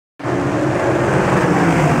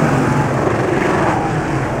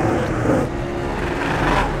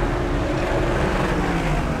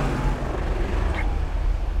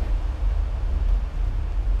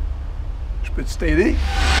t'aider?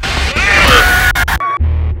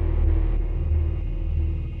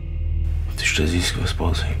 Je te dis ce qui va se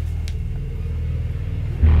passer.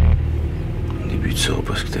 Au début, tu sauras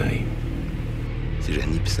pas ce qui t'arrive. C'est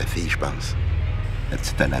Jenny puis sa fille, je pense. La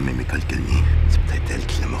petite à la même école que le mien. C'est peut-être elle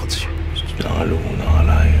qui l'a mordu. C'est dans l'eau, dans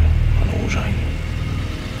l'air, en eau gêne.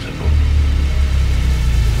 Je sais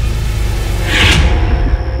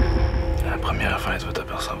pas. La première affaire, tu vas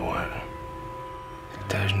t'apercevoir.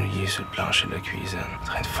 T'es agenouillé sur le plancher de la cuisine, en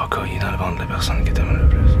train de focailler dans le ventre de la personne qui t'aime le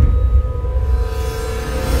plus.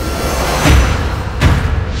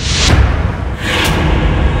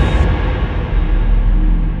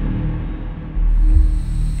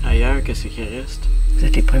 Ailleurs, qu'est-ce qui reste? Vous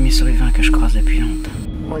êtes les premiers survivants que je croise depuis longtemps.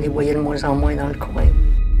 On les voyait de moins en moins dans le coin.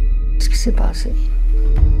 Qu'est-ce qui s'est passé?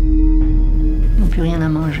 Ils n'ont plus rien à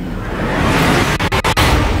manger.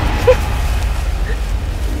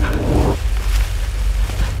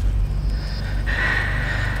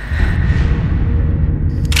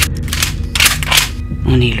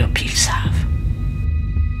 On est là, puis ils le savent.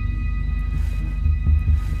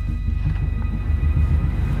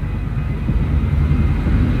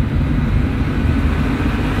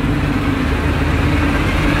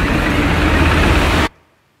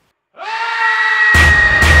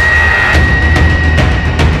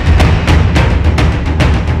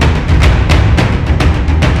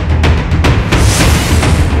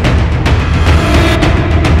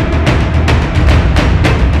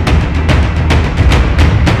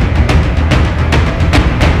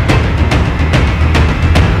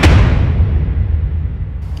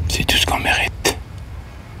 C'est tout ce qu'on mérite.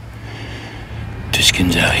 Tout ce qui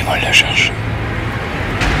nous arrive, on l'a cherché.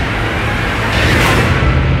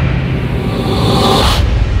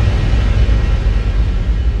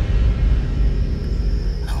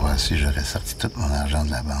 À voir si j'aurais sorti tout mon argent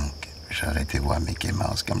de la banque. J'aurais été voir mes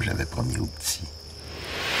Kémas comme j'avais promis aux petits.